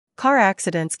Car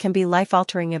accidents can be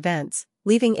life-altering events,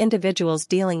 leaving individuals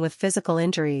dealing with physical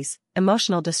injuries,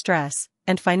 emotional distress,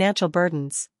 and financial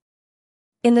burdens.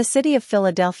 In the city of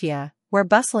Philadelphia, where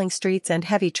bustling streets and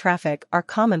heavy traffic are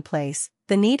commonplace,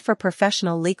 the need for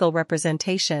professional legal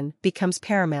representation becomes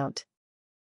paramount.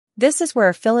 This is where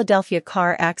a Philadelphia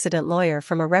car accident lawyer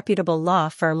from a reputable law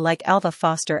firm like Alva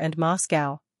Foster and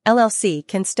Moscow, LLC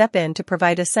can step in to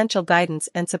provide essential guidance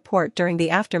and support during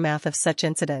the aftermath of such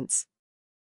incidents.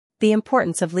 The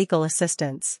importance of legal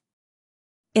assistance.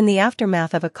 In the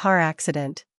aftermath of a car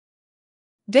accident,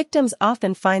 victims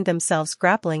often find themselves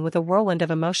grappling with a whirlwind of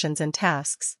emotions and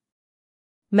tasks.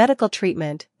 Medical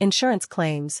treatment, insurance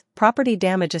claims, property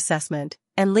damage assessment,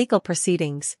 and legal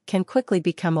proceedings can quickly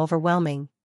become overwhelming.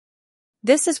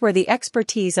 This is where the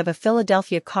expertise of a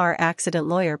Philadelphia car accident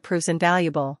lawyer proves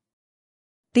invaluable.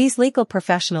 These legal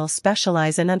professionals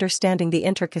specialize in understanding the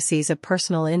intricacies of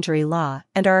personal injury law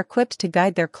and are equipped to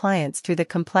guide their clients through the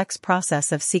complex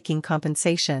process of seeking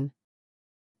compensation.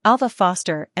 Alva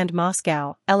Foster and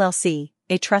Moscow, LLC,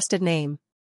 a trusted name.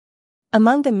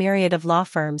 Among the myriad of law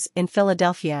firms in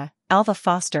Philadelphia, Alva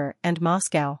Foster and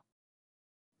Moscow,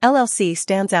 LLC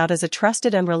stands out as a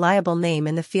trusted and reliable name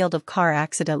in the field of car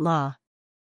accident law.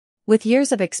 With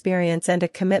years of experience and a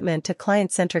commitment to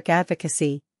client-centric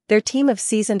advocacy, their team of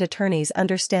seasoned attorneys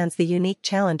understands the unique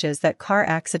challenges that car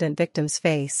accident victims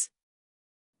face.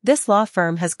 This law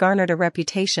firm has garnered a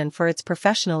reputation for its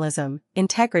professionalism,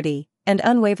 integrity, and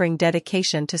unwavering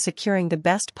dedication to securing the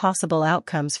best possible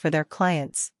outcomes for their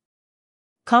clients.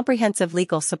 Comprehensive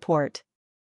legal support.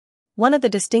 One of the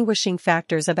distinguishing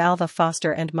factors of Alva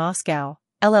Foster and Moscow,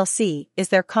 LLC, is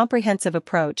their comprehensive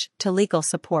approach to legal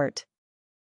support.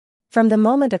 From the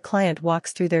moment a client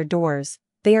walks through their doors,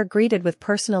 they are greeted with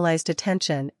personalized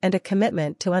attention and a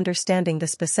commitment to understanding the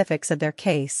specifics of their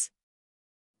case.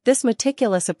 This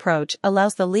meticulous approach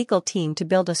allows the legal team to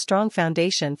build a strong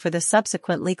foundation for the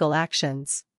subsequent legal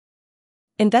actions.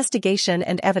 Investigation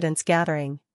and evidence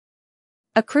gathering.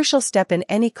 A crucial step in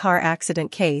any car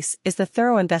accident case is the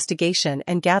thorough investigation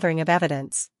and gathering of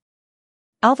evidence.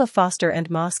 Alva Foster and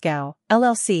Moscow,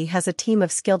 LLC has a team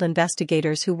of skilled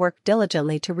investigators who work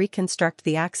diligently to reconstruct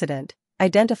the accident,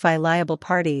 identify liable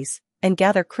parties, and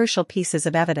gather crucial pieces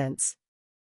of evidence.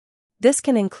 This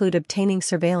can include obtaining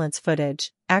surveillance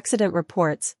footage, accident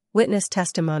reports, witness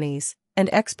testimonies, and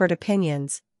expert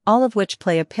opinions, all of which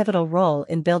play a pivotal role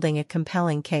in building a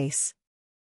compelling case.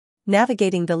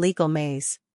 Navigating the legal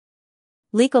maze.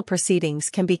 Legal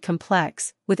proceedings can be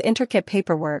complex, with intricate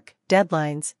paperwork,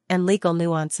 deadlines, and legal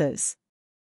nuances.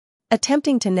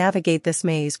 Attempting to navigate this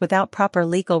maze without proper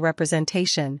legal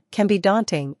representation can be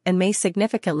daunting and may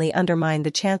significantly undermine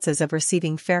the chances of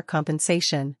receiving fair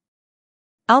compensation.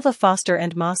 Alva Foster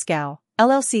and Moscow,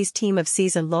 LLC's team of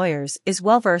seasoned lawyers is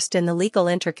well-versed in the legal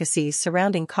intricacies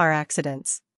surrounding car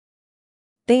accidents.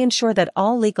 They ensure that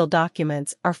all legal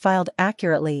documents are filed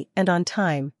accurately and on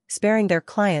time, sparing their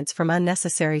clients from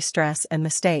unnecessary stress and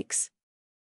mistakes.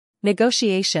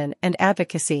 Negotiation and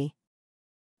advocacy.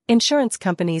 Insurance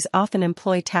companies often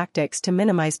employ tactics to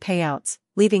minimize payouts,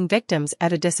 leaving victims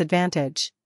at a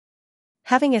disadvantage.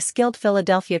 Having a skilled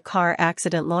Philadelphia car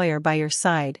accident lawyer by your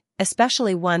side,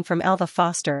 especially one from Alva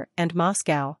Foster and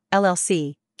Moscow,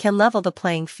 LLC, can level the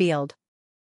playing field.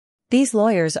 These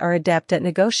lawyers are adept at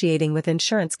negotiating with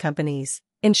insurance companies,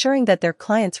 ensuring that their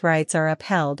clients' rights are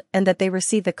upheld and that they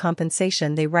receive the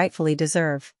compensation they rightfully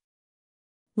deserve.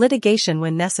 Litigation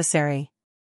when necessary.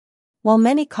 While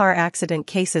many car accident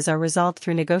cases are resolved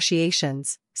through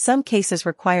negotiations, some cases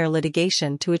require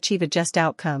litigation to achieve a just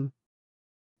outcome.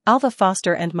 Alva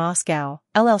Foster and Moscow,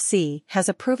 LLC, has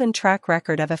a proven track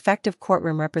record of effective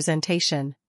courtroom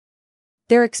representation.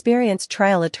 Their experienced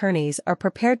trial attorneys are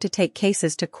prepared to take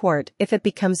cases to court if it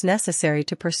becomes necessary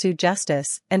to pursue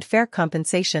justice and fair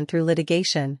compensation through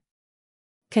litigation.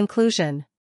 Conclusion.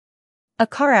 A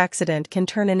car accident can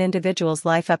turn an individual's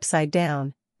life upside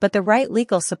down, but the right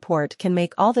legal support can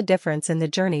make all the difference in the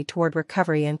journey toward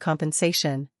recovery and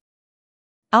compensation.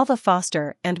 Alva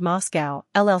Foster and Moscow,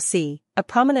 LLC, a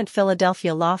prominent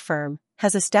Philadelphia law firm,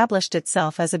 has established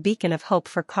itself as a beacon of hope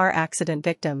for car accident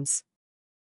victims.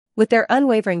 With their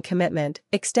unwavering commitment,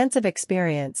 extensive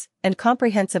experience, and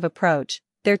comprehensive approach,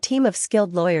 their team of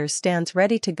skilled lawyers stands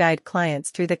ready to guide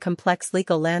clients through the complex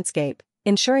legal landscape,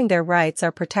 ensuring their rights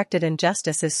are protected and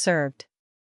justice is served.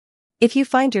 If you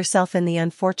find yourself in the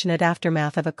unfortunate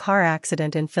aftermath of a car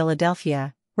accident in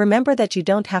Philadelphia, remember that you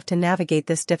don't have to navigate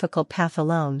this difficult path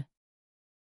alone.